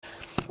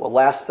Well,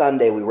 last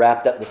Sunday we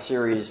wrapped up the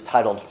series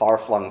titled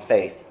Far-Flung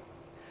Faith.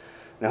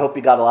 And I hope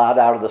you got a lot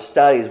out of the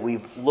studies.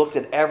 We've looked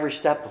at every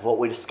step of what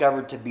we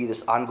discovered to be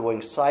this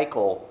ongoing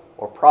cycle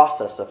or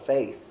process of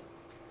faith.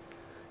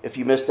 If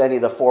you missed any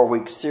of the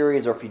 4-week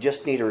series, or if you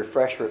just need a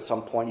refresher at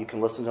some point, you can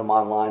listen to them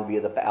online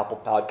via the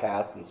Apple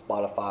Podcasts and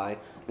Spotify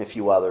and a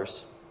few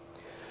others.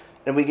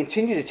 And we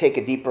continue to take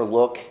a deeper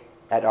look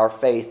at our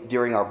faith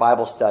during our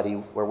Bible study,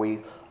 where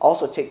we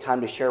also take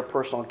time to share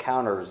personal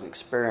encounters and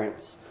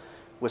experience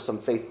with some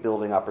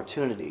faith-building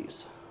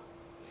opportunities.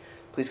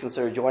 Please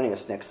consider joining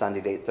us next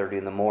Sunday at 8:30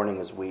 in the morning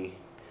as we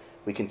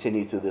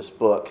continue through this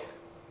book,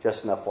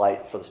 Just Enough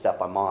Light for the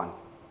Step I'm On.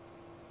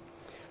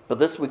 But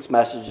this week's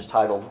message is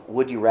titled,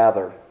 Would You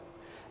Rather?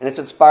 And it's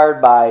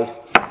inspired by,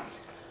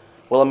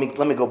 well,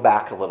 let me go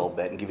back a little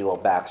bit and give you a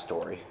little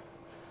backstory.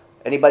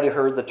 Anybody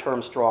heard the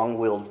term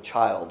strong-willed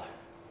child?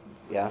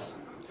 Yes?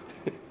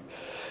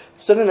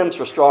 Synonyms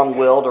for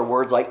strong-willed are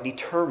words like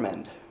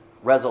determined,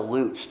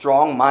 resolute,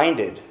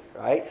 strong-minded,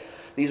 right?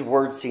 These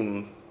words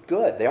seem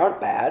good. They aren't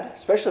bad,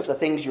 especially if the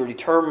things you're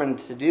determined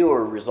to do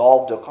or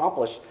resolved to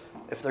accomplish,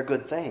 if they're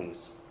good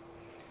things.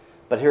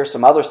 But here are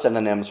some other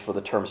synonyms for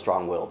the term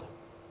strong-willed.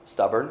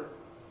 Stubborn,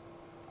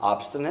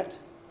 obstinate,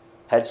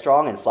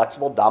 headstrong,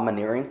 inflexible,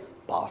 domineering,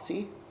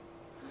 bossy.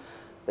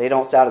 They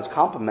don't sound as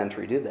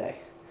complimentary, do they?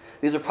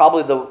 These are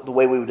probably the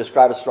way we would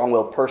describe a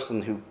strong-willed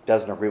person who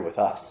doesn't agree with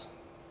us.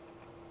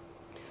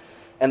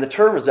 And the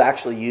term is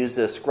actually used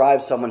to describe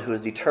someone who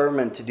is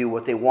determined to do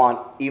what they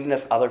want, even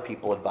if other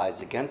people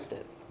advise against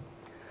it.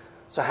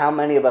 So how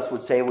many of us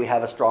would say we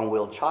have a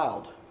strong-willed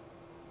child?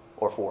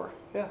 Or 4?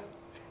 Yeah.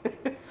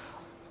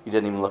 You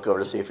didn't even look over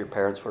to see if your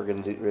parents were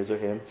going to raise their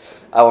hand?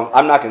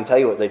 I'm not going to tell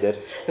you what they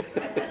did.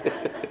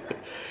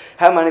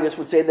 How many of us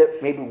would say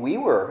that maybe we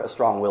were a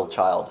strong-willed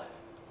child?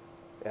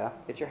 Yeah,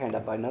 get your hand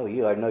up. I know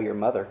you. I know your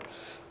mother.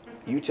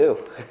 You too.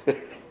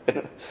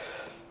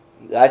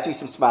 I see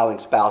some smiling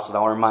spouses. I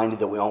want to remind you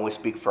that we only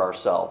speak for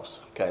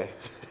ourselves, okay?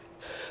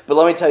 But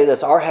let me tell you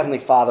this. Our Heavenly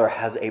Father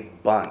has a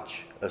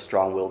bunch of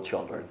strong-willed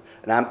children,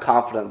 and I'm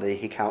confident that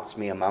He counts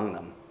me among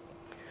them.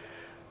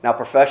 Now,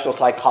 professional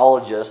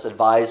psychologists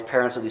advise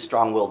parents of these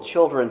strong-willed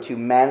children to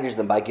manage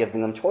them by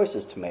giving them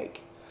choices to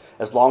make,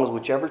 as long as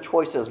whichever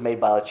choice is made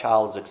by the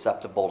child is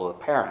acceptable to the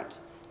parent.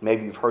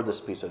 Maybe you've heard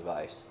this piece of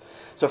advice.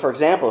 So, for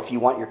example, if you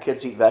want your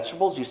kids to eat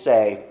vegetables, you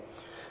say,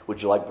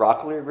 would you like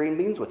broccoli or green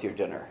beans with your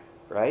dinner?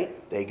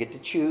 Right? They get to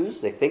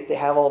choose. They think they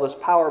have all this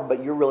power,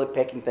 but you're really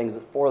picking things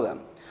for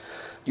them.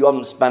 You want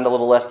them to spend a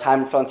little less time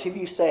in front of TV?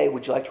 You say,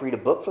 would you like to read a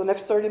book for the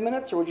next 30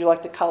 minutes, or would you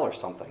like to color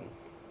something?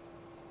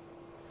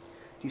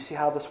 Do you see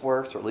how this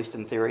works, or at least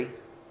in theory?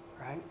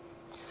 Right?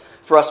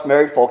 For us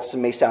married folks, it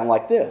may sound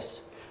like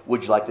this.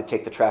 Would you like to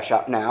take the trash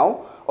out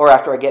now, or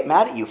after I get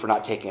mad at you for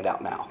not taking it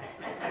out now?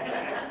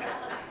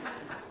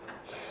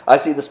 I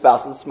see the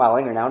spouses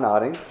smiling or now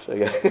nodding. So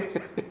yeah.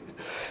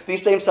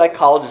 These same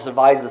psychologists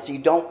advise us you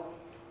don't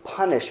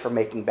punish for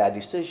making bad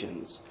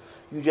decisions.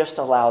 You just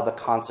allow the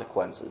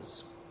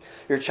consequences.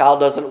 Your child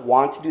doesn't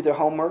want to do their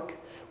homework?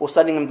 Well,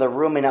 sending them to the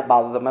room may not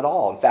bother them at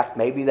all. In fact,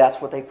 maybe that's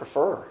what they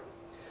prefer.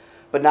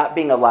 But not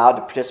being allowed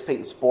to participate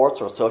in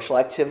sports or social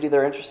activity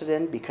they're interested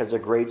in because their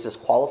grades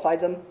disqualified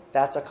them,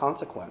 that's a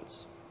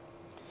consequence.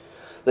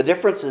 The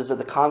difference is that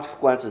the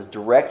consequence is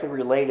directly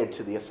related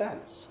to the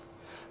offense.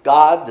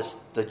 God,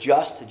 the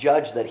just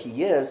judge that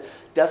He is,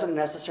 doesn't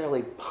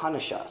necessarily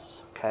punish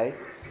us, okay?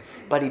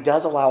 But He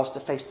does allow us to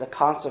face the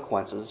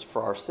consequences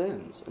for our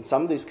sins. And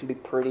some of these can be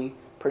pretty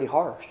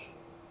harsh.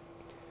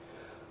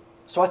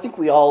 So I think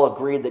we all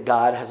agree that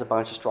God has a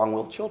bunch of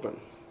strong-willed children.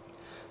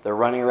 They're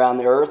running around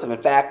the earth, and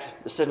in fact,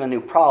 this isn't a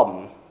new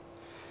problem.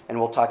 And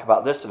we'll talk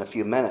about this in a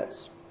few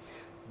minutes.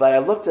 But I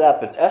looked it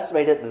up. It's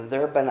estimated that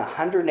there have been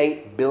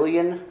 108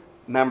 billion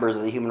members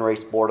of the human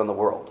race born in the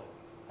world.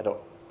 I don't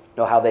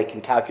know how they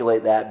can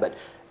calculate that, but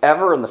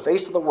ever in the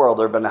face of the world,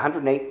 there have been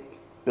 108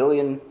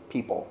 billion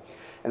people.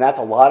 And that's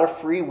a lot of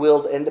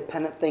free-willed,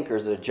 independent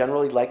thinkers that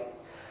generally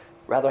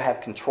rather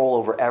have control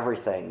over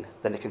everything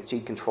than to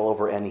concede control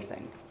over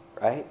anything,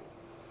 right?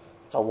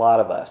 It's a lot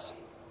of us.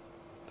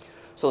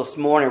 So this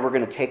morning, we're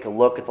going to take a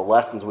look at the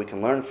lessons we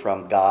can learn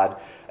from God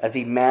as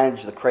He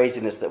managed the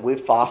craziness that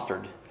we've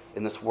fostered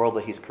in this world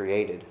that He's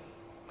created.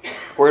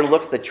 We're going to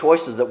look at the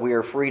choices that we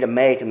are free to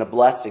make and the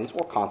blessings,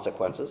 or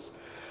consequences,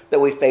 that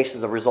we face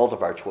as a result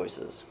of our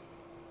choices.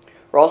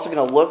 We're also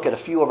going to look at a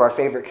few of our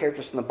favorite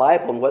characters from the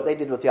Bible and what they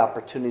did with the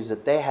opportunities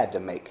that they had to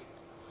make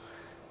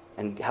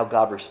and how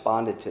God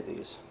responded to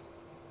these.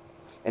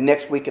 And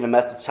next week in a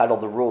message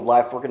titled The Rule of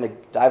Life, we're going to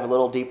dive a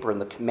little deeper in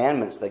the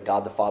commandments that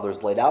God the Father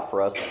has laid out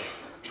for us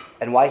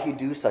and why He'd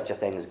do such a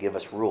thing as give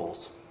us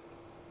rules.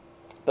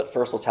 But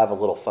first, let's have a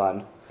little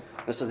fun.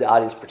 This is the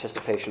audience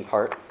participation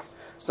part.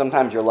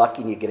 Sometimes you're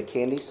lucky and you get a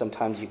candy.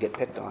 Sometimes you get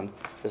picked on.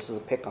 This is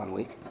a pick-on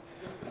week.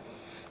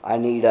 I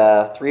need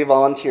 3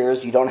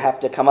 volunteers. You don't have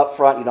to come up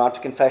front. You don't have to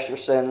confess your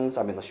sins.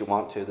 I mean, unless you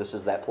want to. This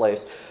is that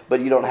place.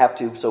 But you don't have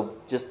to. So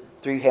just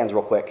 3 hands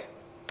real quick.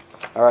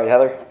 All right,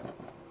 Heather.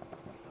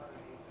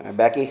 All right,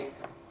 Becky.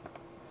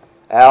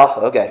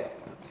 Al. Okay.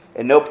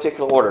 In no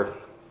particular order.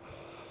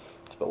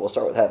 but we'll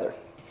start with Heather.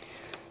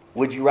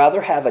 Would you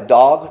rather have a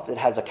dog that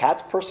has a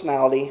cat's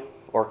personality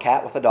or a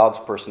cat with a dog's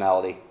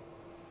personality?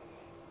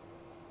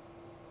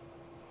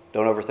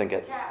 Don't overthink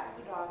it.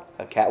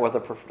 A cat with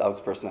a dog's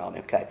personality.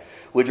 Okay.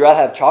 Would you rather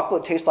have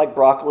chocolate taste like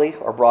broccoli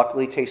or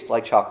broccoli taste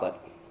like chocolate?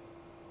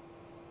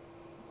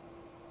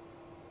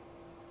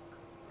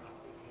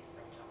 Broccoli tastes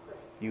like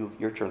chocolate.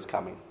 Your turn's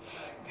coming.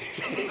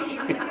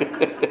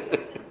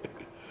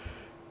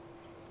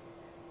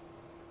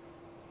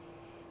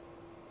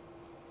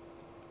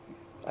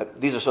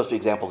 These are supposed to be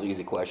examples of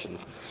easy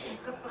questions.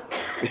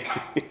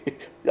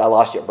 I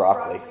lost you at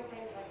broccoli. Broccoli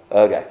tastes like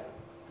chocolate. Okay.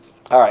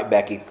 All right,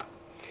 Becky.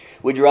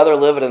 Would you rather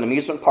live at an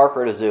amusement park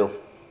or at a zoo?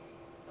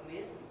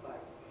 Amusement park.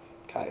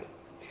 Okay.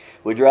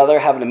 Would you rather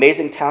have an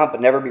amazing talent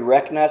but never be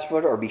recognized for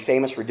it or be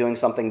famous for doing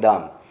something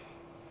dumb?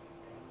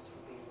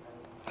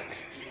 Thanks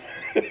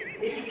for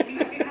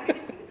being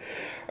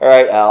All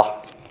right,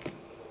 Al.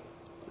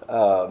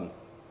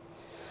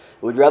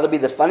 Would you rather be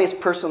the funniest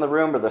person in the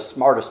room or the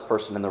smartest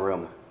person in the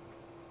room?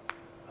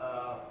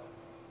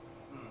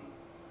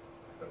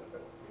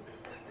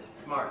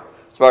 Smart.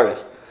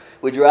 Smartest.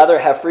 Would you rather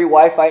have free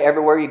Wi-Fi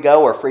everywhere you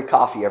go or free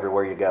coffee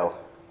everywhere you go?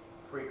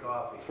 Free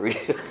coffee. Free.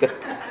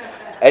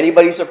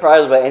 Anybody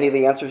surprised by any of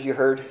the answers you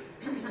heard?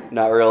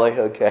 Not really?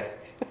 Okay.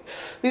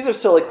 These are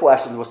silly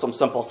questions with some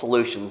simple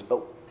solutions,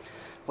 but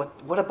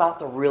what about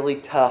the really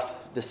tough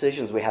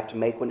decisions we have to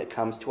make when it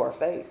comes to our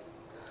faith?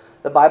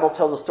 The Bible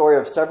tells a story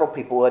of several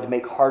people who had to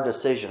make hard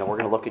decisions, and we're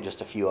going to look at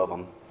just a few of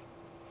them.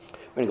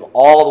 We're going to go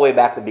all the way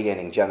back to the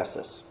beginning,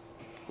 Genesis,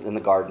 in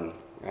the garden,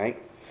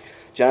 right?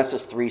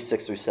 Genesis 3,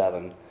 6 through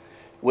 7.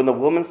 When the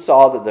woman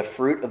saw that the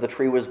fruit of the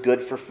tree was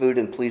good for food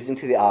and pleasing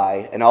to the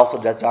eye, and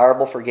also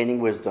desirable for gaining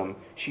wisdom,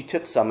 she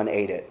took some and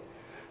ate it.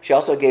 She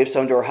also gave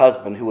some to her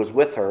husband who was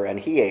with her, and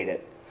he ate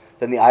it.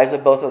 Then the eyes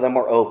of both of them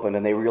were opened,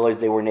 and they realized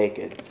they were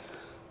naked.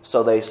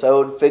 So they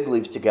sewed fig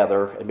leaves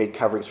together and made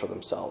coverings for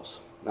themselves.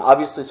 Now,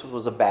 obviously, this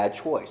was a bad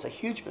choice, a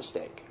huge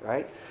mistake,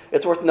 right?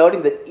 It's worth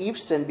noting that Eve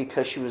sinned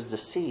because she was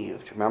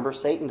deceived. Remember,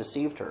 Satan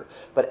deceived her.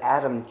 But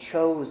Adam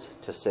chose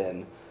to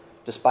sin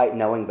despite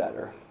knowing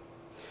better.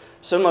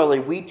 Similarly,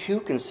 we too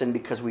can sin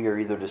because we are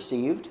either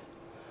deceived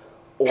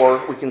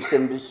or we can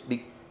sin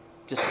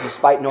just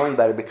despite knowing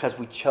better because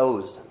we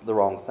chose the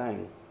wrong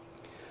thing.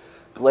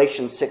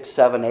 Galatians 6,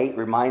 7, 8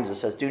 reminds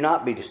us, says, "Do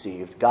not be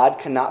deceived. God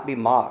cannot be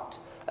mocked.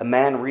 A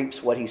man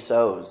reaps what he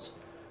sows.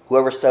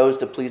 Whoever sows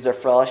to please their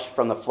flesh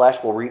from the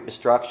flesh will reap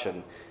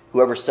destruction.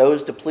 Whoever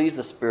sows to please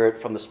the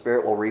Spirit from the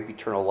Spirit will reap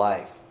eternal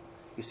life."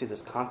 You see,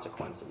 there's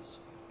consequences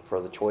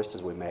for the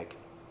choices we make.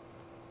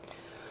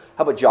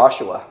 How about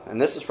Joshua? And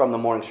this is from the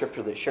morning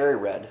scripture that Sherry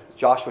read,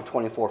 Joshua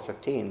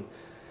 24:15.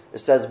 It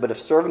says, "But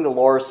if serving the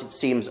Lord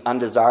seems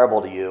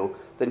undesirable to you,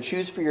 then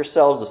choose for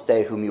yourselves this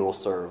day whom you will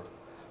serve,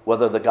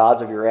 whether the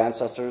gods of your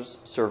ancestors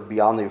served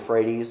beyond the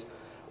Euphrates,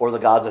 or the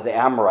gods of the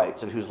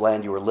Amorites in whose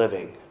land you are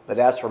living. But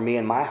as for me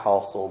and my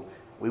household,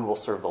 we will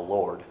serve the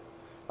Lord."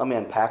 Let me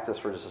unpack this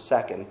for just a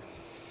second.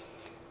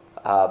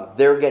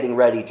 They're getting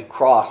ready to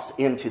cross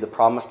into the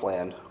promised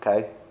land,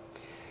 okay?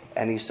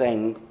 And he's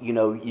saying,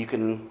 you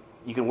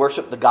can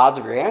worship the gods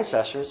of your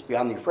ancestors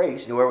beyond the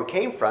Euphrates. You know where we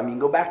came from. You can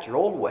go back to your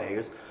old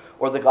ways.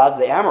 Or the gods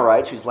of the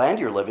Amorites whose land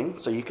you're living.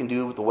 So you can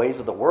do the ways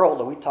of the world.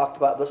 And we talked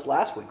about this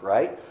last week,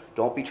 right?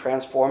 Don't be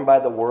transformed by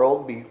the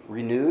world. Be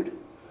renewed,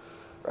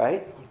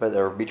 right?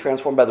 Or be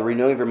transformed by the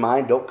renewing of your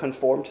mind. Don't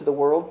conform to the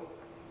world.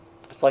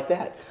 It's like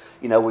that.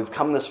 We've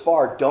come this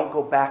far. Don't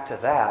go back to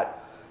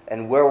that.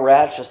 And where we're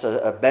at is just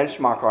a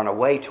benchmark on our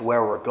way to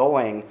where we're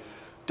going.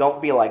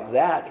 Don't be like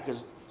that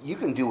because you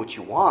can do what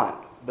you want.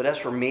 But as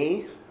for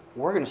me,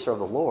 we're going to serve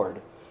the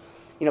Lord.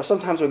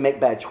 Sometimes we make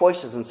bad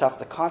choices and suffer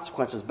the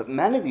consequences, but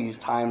many of these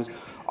times,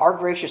 our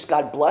gracious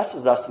God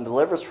blesses us and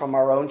delivers from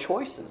our own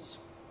choices.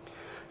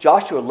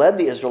 Joshua led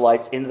the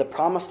Israelites into the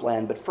promised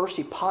land, but first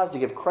he paused to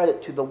give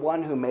credit to the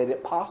one who made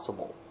it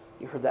possible.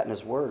 You heard that in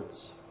his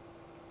words.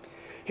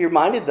 He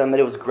reminded them that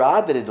it was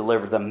God that had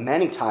delivered them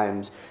many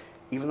times,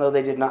 even though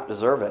they did not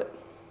deserve it.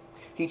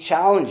 He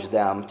challenged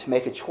them to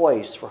make a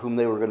choice for whom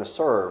they were going to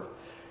serve,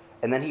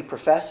 and then he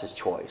professed his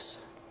choice.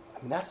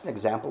 That's an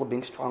example of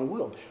being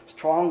strong-willed.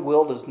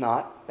 Strong-willed is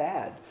not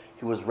bad.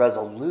 He was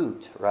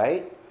resolute,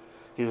 right?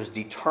 He was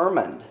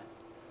determined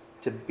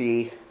to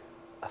be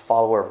a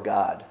follower of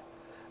God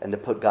and to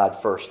put God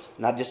first,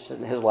 not just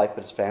in his life,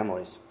 but his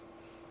family's.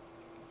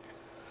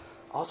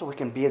 Also, we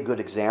can be a good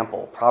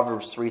example.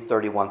 Proverbs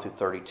 3:31 through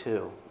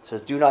 32. It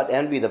says, "Do not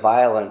envy the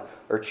violent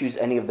or choose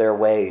any of their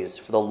ways,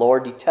 for the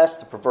Lord detests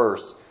the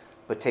perverse,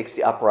 but takes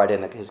the upright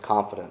in his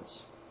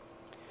confidence."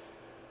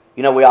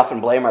 We often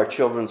blame our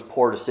children's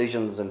poor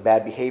decisions and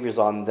bad behaviors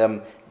on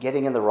them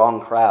getting in the wrong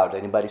crowd.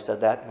 Anybody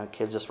said that?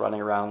 Kids just running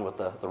around with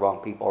the wrong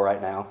people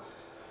right now.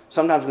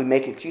 Sometimes we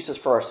make excuses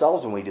for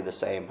ourselves when we do the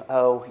same.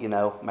 Oh,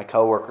 my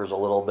coworker's a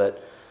little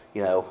bit,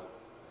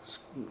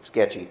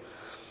 sketchy.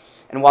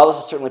 And while this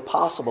is certainly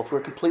possible, if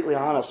we're completely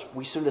honest,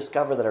 we soon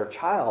discover that our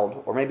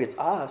child, or maybe it's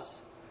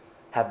us,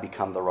 have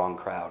become the wrong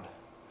crowd.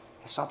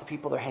 It's not the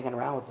people they're hanging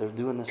around with. They're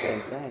doing the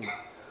same thing.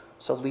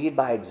 So lead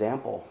by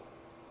example.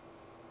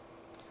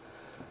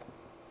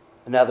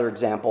 Another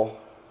example,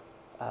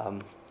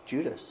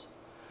 Judas.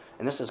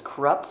 And this is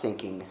corrupt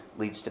thinking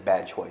leads to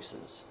bad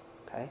choices.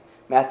 Okay?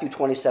 Matthew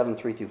 27,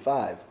 3 through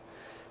 5.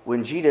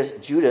 When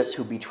Judas,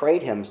 who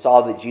betrayed him,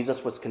 saw that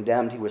Jesus was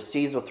condemned, he was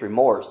seized with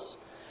remorse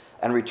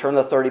and returned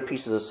the 30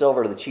 pieces of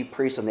silver to the chief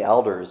priests and the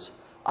elders.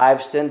 I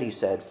have sinned, he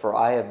said, for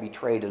I have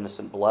betrayed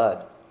innocent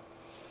blood.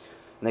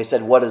 And they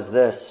said, what is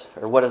this?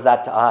 Or what is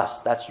that to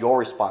us? That's your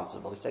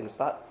responsibility. He's saying, it's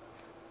not,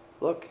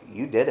 look,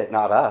 you did it,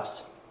 not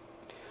us.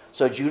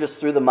 So Judas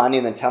threw the money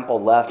in the temple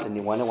and left, and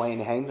he went away and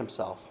hanged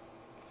himself.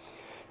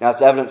 Now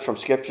it's evident from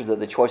Scripture that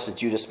the choices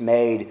Judas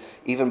made,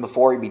 even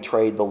before he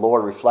betrayed the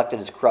Lord, reflected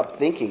his corrupt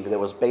thinking that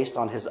was based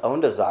on his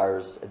own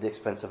desires at the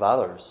expense of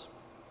others.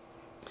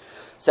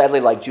 Sadly,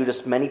 like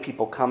Judas, many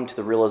people come to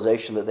the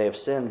realization that they have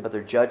sinned, but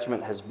their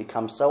judgment has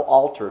become so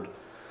altered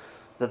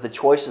that the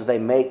choices they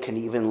make can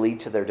even lead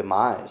to their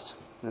demise.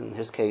 In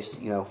his case,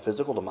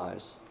 physical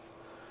demise.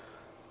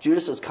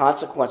 Judas's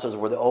consequences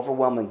were the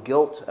overwhelming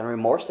guilt and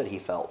remorse that he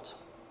felt.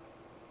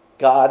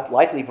 God,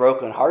 likely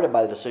brokenhearted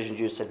by the decision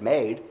Judas had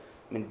made,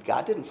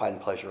 God didn't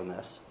find pleasure in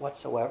this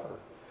whatsoever.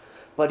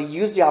 But he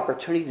used the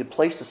opportunity to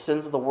place the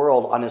sins of the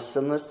world on his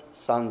sinless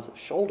son's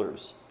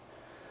shoulders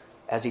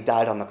as he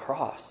died on the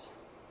cross,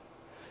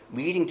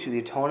 leading to the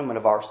atonement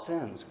of our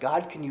sins.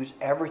 God can use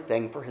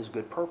everything for his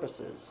good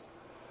purposes.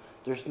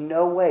 There's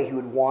no way he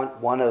would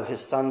want one of his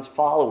son's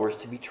followers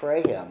to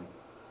betray him.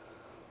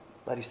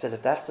 But he said,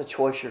 if that's the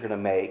choice you're going to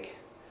make,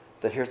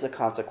 then here's the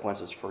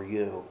consequences for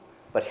you.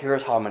 But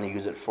here's how I'm going to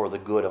use it for the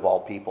good of all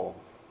people.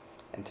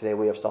 And today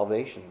we have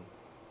salvation.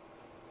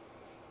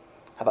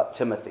 How about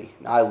Timothy?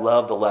 Now, I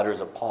love the letters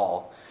of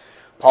Paul.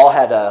 Paul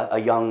had a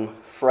young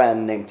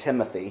friend named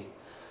Timothy,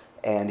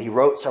 and he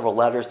wrote several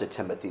letters to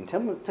Timothy. And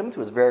Timothy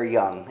was very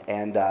young,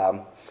 and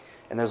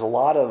there's a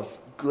lot of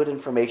good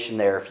information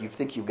there. If you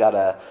think you've got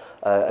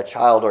a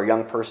child or a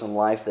young person in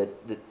life that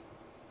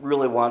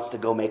really wants to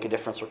go make a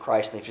difference for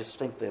Christ, and they just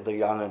think that they're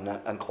young and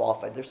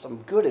unqualified, there's some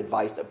good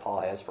advice that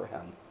Paul has for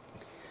him.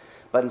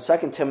 But in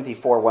 2 Timothy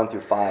 4, 1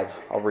 through 5,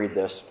 I'll read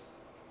this.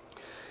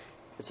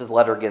 This is a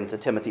letter again to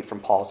Timothy from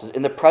Paul. It says,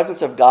 in the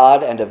presence of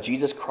God and of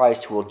Jesus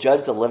Christ, who will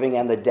judge the living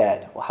and the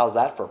dead. Well, how's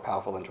that for a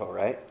powerful intro,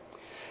 right?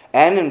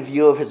 And in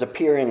view of his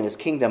appearing in his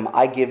kingdom,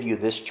 I give you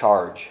this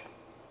charge.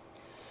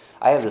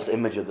 I have this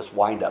image of this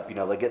wind-up,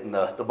 like getting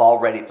the ball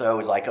ready to throw.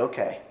 He's like,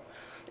 okay,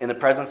 in the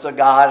presence of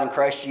God and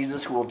Christ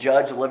Jesus, who will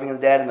judge the living and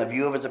the dead, in the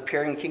view of his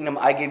appearing kingdom,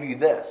 I give you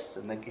this.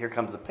 And then here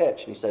comes the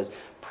pitch. And he says,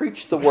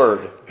 preach the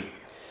word.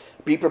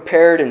 Be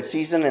prepared in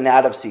season and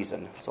out of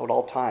season, so at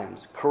all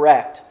times.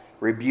 Correct,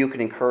 rebuke,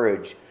 and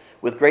encourage,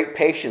 with great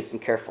patience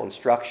and careful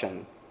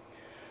instruction.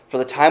 For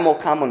the time will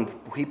come when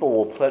people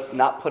will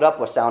not put up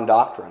with sound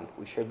doctrine.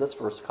 We shared this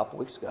verse a couple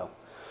weeks ago.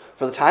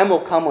 For the time will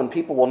come when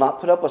people will not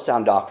put up with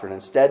sound doctrine.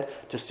 Instead,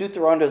 to suit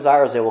their own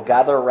desires, they will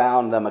gather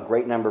around them a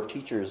great number of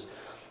teachers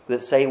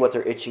that say what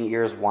their itching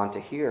ears want to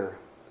hear.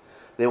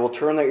 They will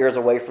turn their ears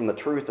away from the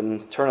truth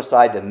and turn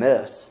aside to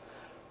myths.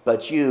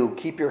 But you,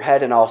 keep your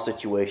head in all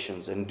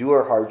situations,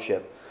 endure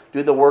hardship,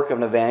 do the work of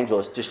an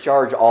evangelist,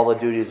 discharge all the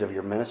duties of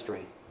your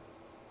ministry.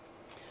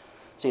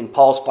 See, in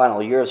Paul's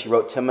final years, he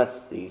wrote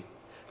Timothy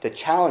to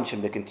challenge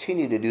him to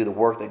continue to do the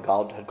work that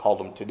God had called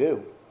him to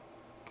do.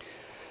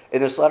 In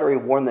this letter, he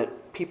warned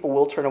that people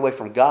will turn away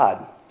from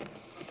God,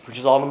 which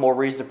is all the more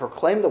reason to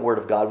proclaim the word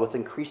of God with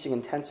increasing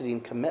intensity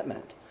and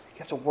commitment. You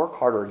have to work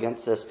harder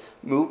against this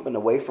movement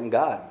away from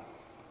God.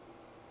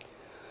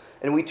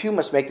 And we too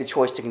must make the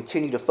choice to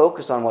continue to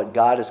focus on what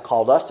God has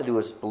called us to do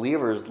as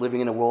believers living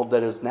in a world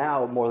that is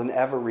now more than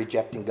ever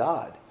rejecting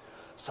God.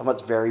 Some of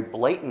it's very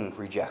blatant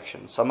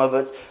rejection. Some of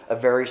it's a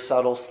very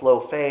subtle,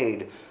 slow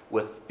fade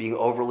with being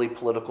overly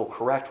political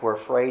correct. We're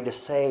afraid to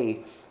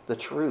say the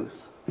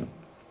truth.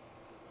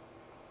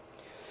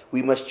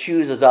 We must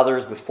choose as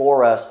others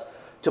before us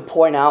to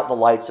point out the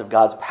lights of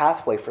God's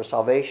pathway for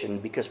salvation,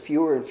 because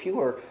fewer and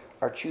fewer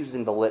are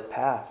choosing the lit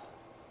path.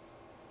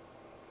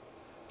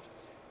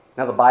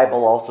 Now, the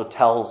Bible also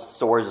tells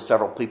stories of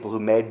several people who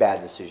made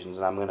bad decisions,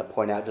 and I'm going to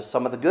point out just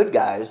some of the good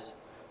guys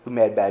who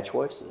made bad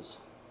choices.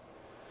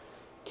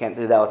 Can't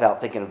do that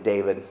without thinking of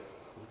David.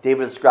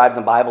 David is described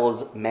in the Bible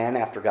as a man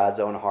after God's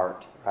own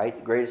heart, right?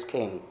 The greatest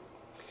king.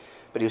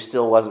 But he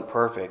still wasn't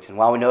perfect. And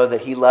while we know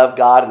that he loved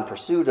God and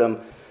pursued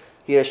him,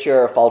 he had a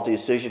share of faulty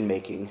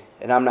decision-making.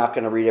 And I'm not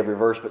going to read every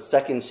verse, but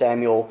 2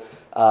 Samuel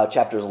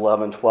chapters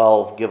 11 and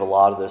 12 give a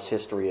lot of this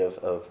history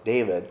of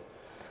David.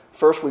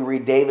 First, we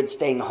read David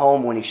staying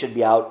home when he should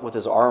be out with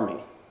his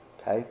army.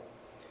 Okay.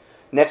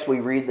 Next,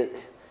 we read that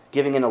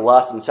giving in to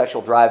lust and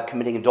sexual drive,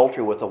 committing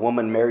adultery with a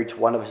woman married to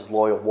one of his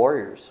loyal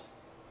warriors.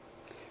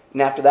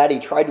 And after that, he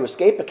tried to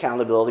escape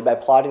accountability by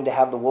plotting to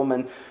have the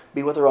woman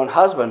be with her own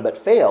husband, but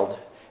failed.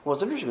 And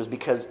what's interesting was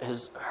because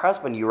his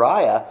husband,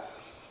 Uriah,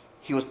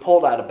 he was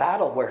pulled out of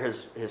battle where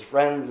his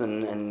friends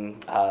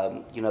and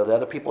the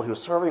other people he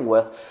was serving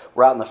with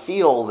were out in the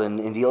field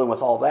and dealing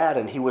with all that,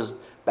 and he was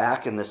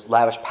back in this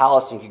lavish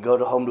palace and could go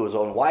home to his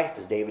own wife,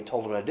 as David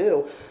told him to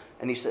do.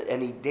 And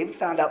David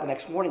found out the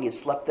next morning he had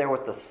slept there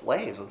with the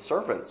slaves, with the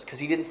servants, because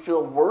he didn't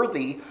feel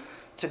worthy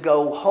to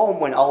go home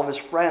when all of his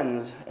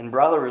friends and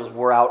brothers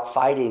were out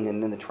fighting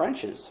and in the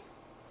trenches.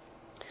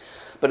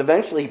 But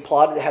eventually he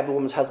plotted to have the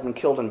woman's husband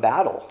killed in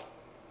battle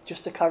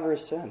just to cover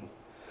his sin.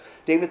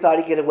 David thought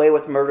he'd get away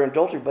with murder and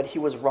adultery, but he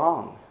was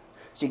wrong.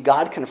 See,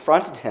 God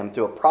confronted him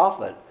through a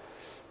prophet,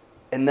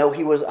 and though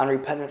he was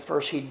unrepentant at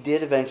first, he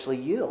did eventually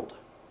yield.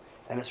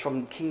 And it's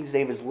from King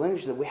David's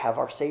lineage that we have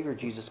our Savior,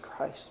 Jesus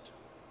Christ.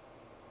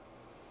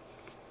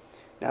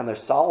 Now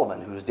there's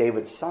Solomon, who was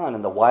David's son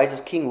and the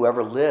wisest king who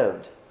ever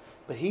lived.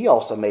 But he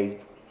also made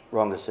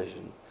wrong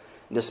decisions.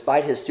 And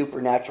despite his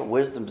supernatural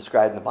wisdom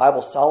described in the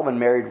Bible, Solomon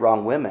married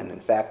wrong women.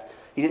 In fact,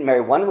 he didn't marry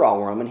one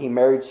wrong woman. He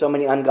married so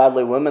many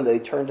ungodly women that they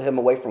turned him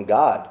away from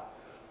God.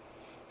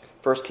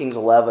 1 Kings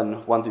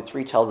 11,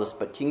 1-3 tells us,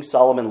 "But King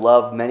Solomon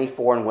loved many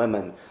foreign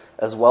women,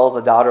 as well as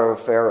the daughter of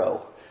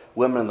Pharaoh,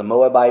 women of the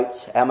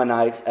Moabites,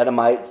 Ammonites,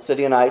 Edomites,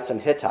 Sidonites,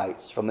 and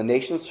Hittites, from the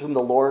nations whom the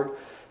Lord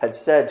had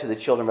said to the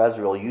children of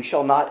Israel, 'You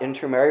shall not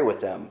intermarry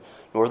with them,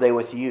 nor they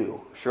with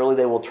you. Surely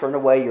they will turn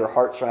away your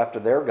hearts after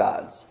their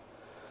gods.'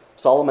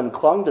 Solomon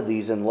clung to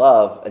these in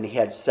love, and he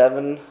had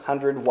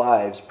 700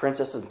 wives,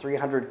 princesses, and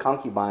 300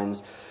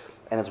 concubines,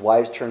 and his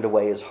wives turned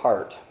away his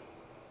heart."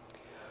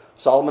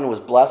 Solomon was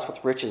blessed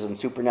with riches and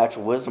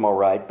supernatural wisdom, all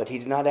right, but he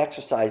did not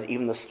exercise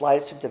even the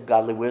slightest hint of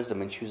godly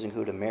wisdom in choosing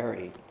who to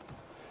marry.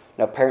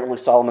 Now, apparently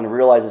Solomon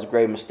realized his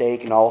grave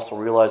mistake and also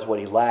realized what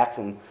he lacked,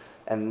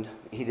 and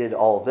he did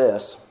all of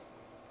this.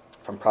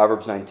 From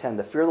Proverbs 9:10,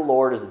 "The fear of the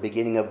Lord is the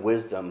beginning of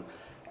wisdom,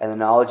 and the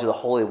knowledge of the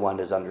Holy One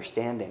is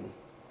understanding."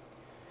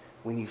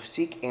 When you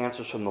seek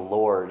answers from the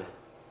Lord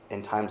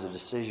in times of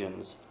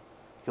decisions,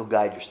 He'll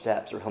guide your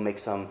steps, or He'll make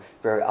some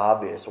very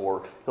obvious,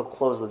 or He'll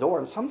close the door.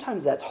 And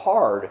sometimes that's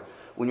hard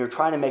when you're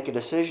trying to make a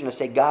decision to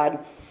say, "God,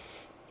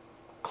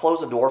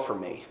 close the door for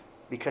me,"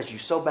 because you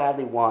so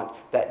badly want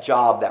that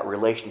job, that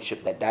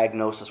relationship, that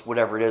diagnosis,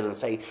 whatever it is, and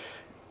say,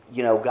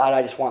 "God,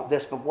 I just want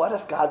this." But what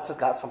if God's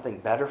got something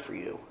better for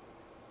you?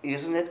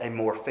 Isn't it a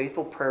more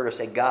faithful prayer to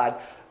say, "God,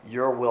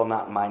 your will,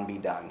 not mine, be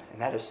done"?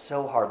 And that is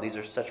so hard. These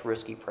are such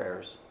risky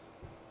prayers.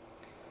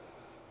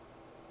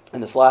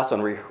 And this last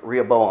one,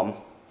 Rehoboam,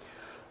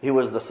 he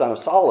was the son of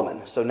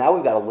Solomon. So now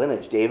we've got a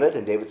lineage, David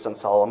and David's son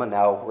Solomon,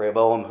 now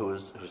Rehoboam,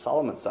 who's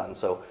Solomon's son.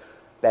 So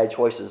bad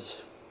choices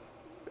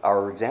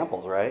are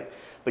examples, right?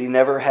 But he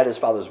never had his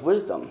father's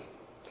wisdom.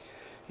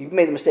 He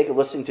made the mistake of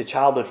listening to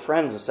childhood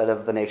friends instead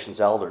of the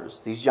nation's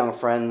elders. These young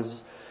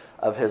friends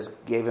of his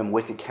gave him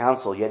wicked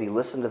counsel, yet he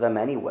listened to them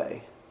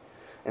anyway.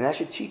 And that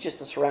should teach us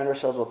to surround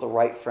ourselves with the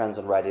right friends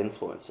and right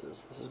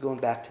influences. This is going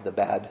back to the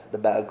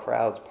bad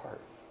crowds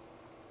part.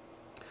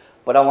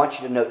 But I want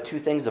you to note two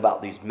things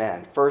about these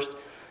men. First,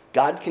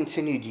 God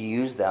continued to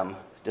use them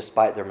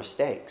despite their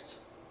mistakes.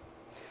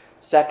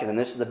 Second, and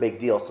this is the big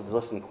deal, so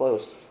listen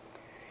close,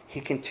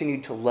 He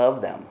continued to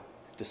love them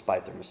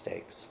despite their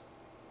mistakes,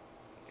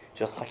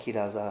 just like He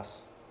does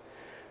us.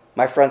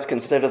 My friends,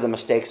 consider the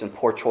mistakes and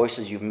poor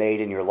choices you've made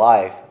in your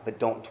life, but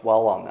don't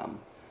dwell on them.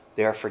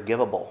 They are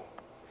forgivable.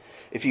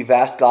 If you've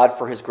asked God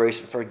for His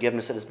grace and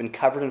forgiveness, it has been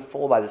covered in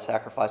full by the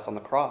sacrifice on the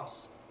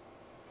cross.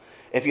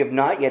 If you have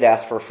not yet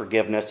asked for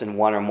forgiveness in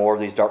one or more of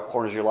these dark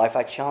corners of your life,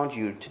 I challenge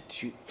you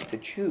to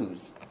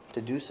choose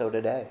to do so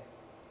today.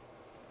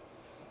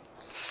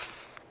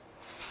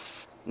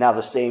 Now,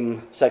 the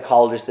same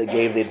psychologists that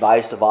gave the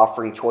advice of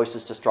offering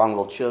choices to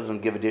strong-willed children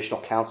give additional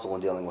counsel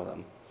in dealing with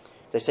them.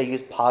 They say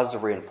use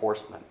positive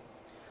reinforcement.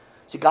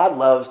 See, God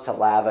loves to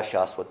lavish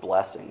us with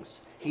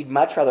blessings. He'd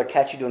much rather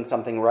catch you doing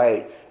something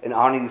right and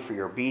honor you for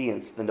your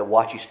obedience than to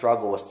watch you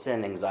struggle with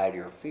sin, anxiety,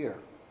 or fear.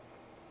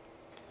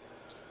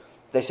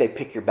 They say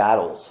pick your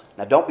battles.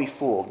 Now don't be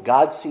fooled.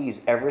 God sees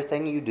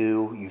everything you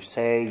do, you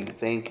say, you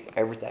think,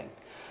 everything.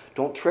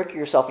 Don't trick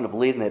yourself into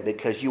believing it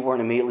because you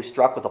weren't immediately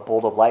struck with a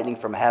bolt of lightning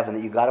from heaven that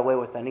you got away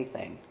with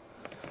anything,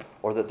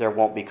 or that there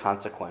won't be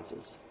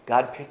consequences.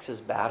 God picks His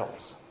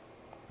battles.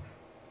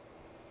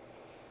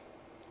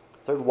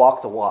 Third,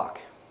 walk the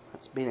walk.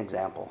 Let's be an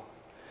example.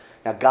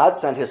 Now God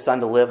sent His Son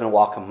to live and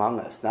walk among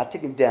us, not to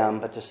condemn,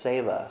 but to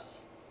save us.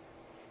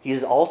 He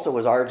is also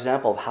as our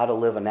example of how to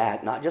live and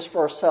act, not just for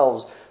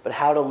ourselves, but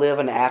how to live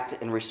and act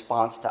in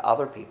response to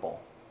other people.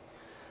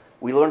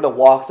 We learn to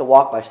walk the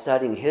walk by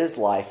studying His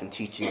life and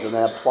teachings and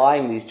then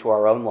applying these to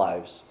our own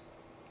lives.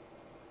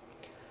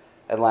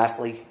 And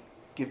lastly,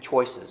 give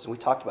choices. And we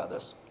talked about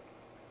this.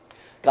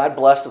 God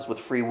blessed us with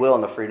free will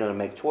and the freedom to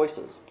make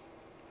choices.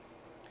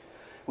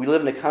 We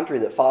live in a country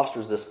that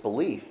fosters this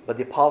belief, but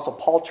the Apostle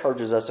Paul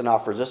charges us and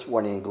offers this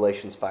warning in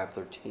Galatians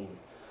 5:13.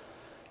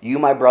 You,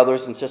 my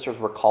brothers and sisters,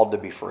 were called to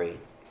be free,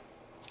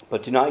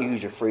 but do not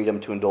use your freedom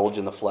to indulge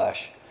in the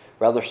flesh.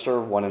 Rather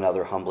serve one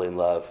another humbly in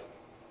love.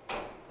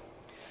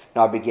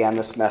 Now, I began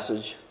this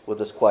message with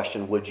this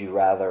question, would you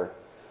rather?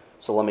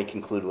 So let me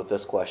conclude with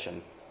this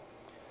question.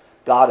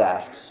 God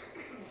asks,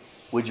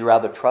 would you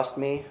rather trust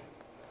me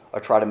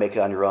or try to make it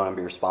on your own and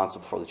be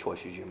responsible for the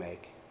choices you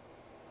make?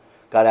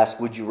 God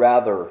asks, would you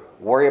rather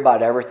worry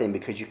about everything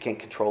because you can't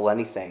control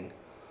anything,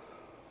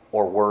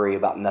 or worry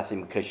about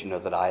nothing because you know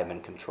that I am in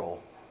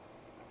control?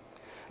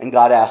 And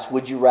God asks,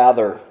 would you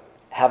rather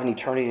have an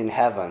eternity in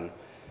heaven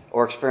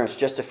or experience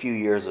just a few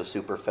years of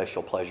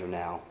superficial pleasure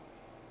now.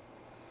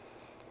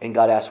 And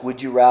God asks,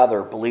 would you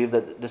rather believe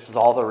that this is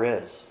all there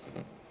is,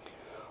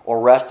 or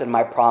rest in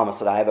my promise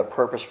that I have a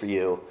purpose for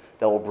you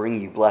that will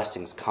bring you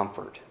blessings,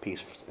 comfort,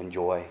 peace, and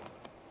joy?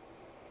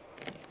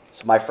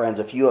 So my friends,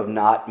 if you have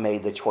not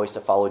made the choice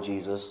to follow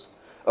Jesus,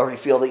 or if you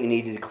feel that you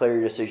need to declare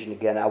your decision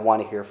again, I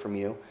want to hear from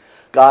you.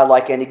 God,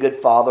 like any good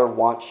father,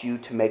 wants you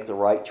to make the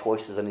right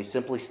choices, and he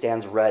simply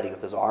stands ready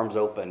with his arms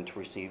open to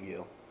receive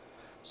you.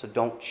 So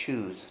don't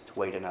choose to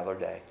wait another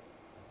day.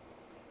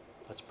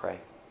 Let's pray.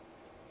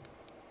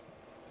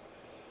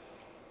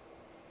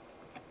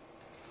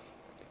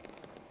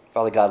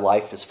 Father God,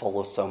 life is full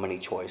of so many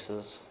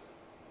choices,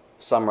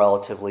 some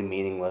relatively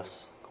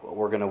meaningless. What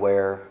we're going to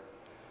wear.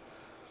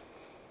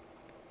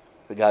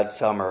 But God,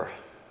 some are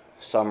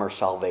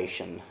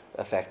salvation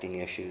affecting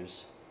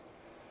issues.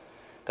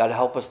 God,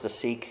 help us to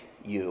seek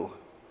you,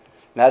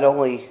 not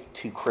only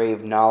to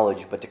crave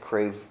knowledge, but to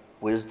crave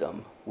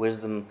wisdom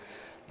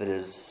that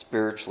is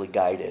spiritually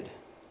guided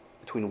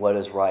between what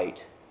is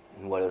right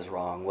and what is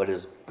wrong, what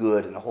is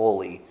good and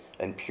holy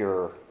and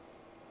pure,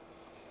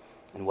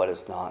 and what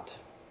is not.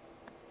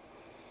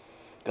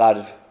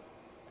 God,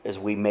 as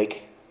we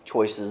make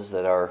choices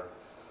that are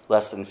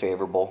less than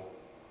favorable,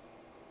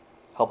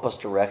 help us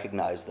to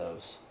recognize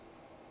those.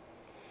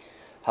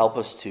 Help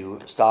us to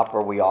stop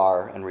where we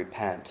are and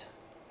repent.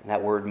 And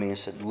that word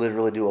means to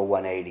literally do a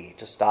 180,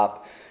 to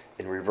stop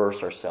and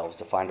reverse ourselves,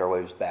 to find our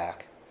ways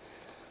back,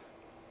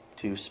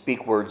 to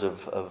speak words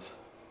of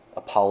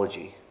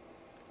apology,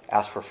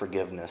 ask for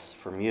forgiveness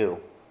from you.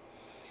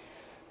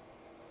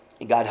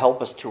 And God,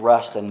 help us to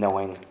rest in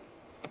knowing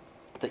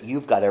that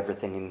you've got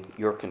everything in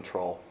your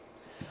control.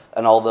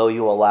 And although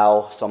you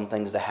allow some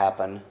things to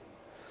happen,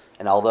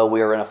 and although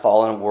we are in a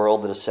fallen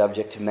world that is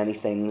subject to many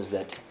things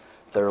that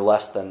are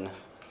less than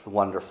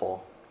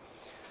wonderful,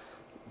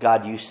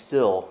 God, you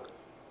still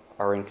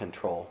are in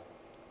control.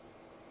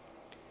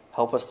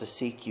 Help us to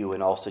seek you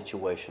in all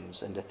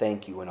situations and to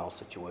thank you in all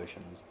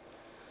situations,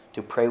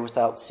 to pray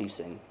without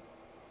ceasing.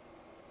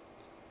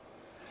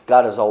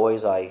 God, as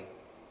always, I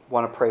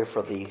want to pray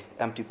for the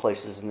empty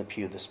places in the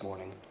pew this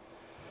morning,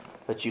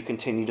 that you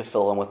continue to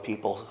fill them with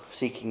people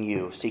seeking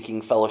you,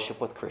 seeking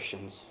fellowship with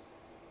Christians.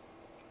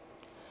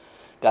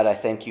 God, I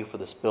thank you for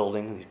this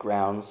building, these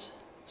grounds,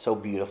 so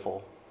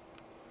beautiful.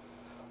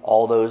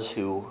 All those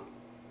who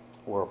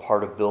were a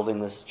part of building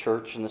this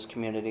church and this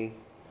community,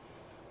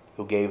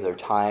 who gave their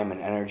time and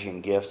energy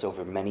and gifts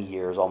over many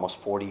years, almost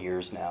 40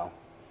 years now.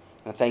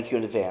 And I thank you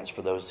in advance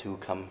for those who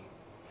come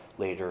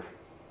later.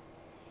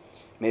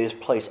 May this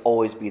place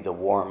always be the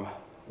warm,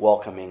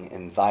 welcoming,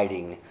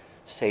 inviting,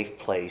 safe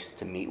place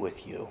to meet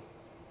with you.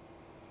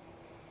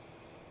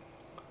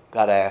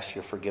 God, I ask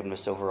your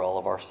forgiveness over all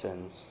of our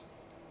sins.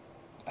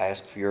 I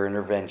ask for your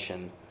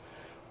intervention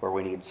where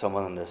we need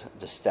someone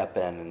to step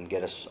in and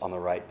get us on the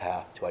right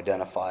path, to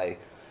identify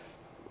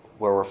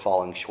where we're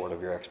falling short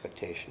of your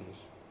expectations.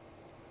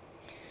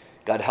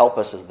 God, help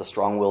us as the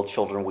strong-willed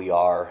children we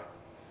are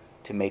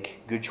to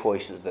make good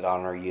choices that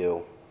honor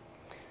you,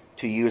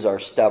 to use our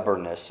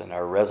stubbornness and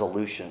our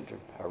resolution,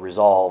 our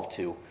resolve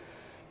to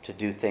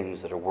do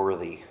things that are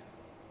worthy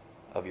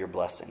of your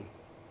blessing.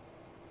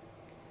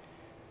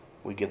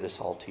 We give this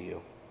all to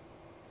you.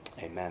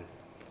 Amen.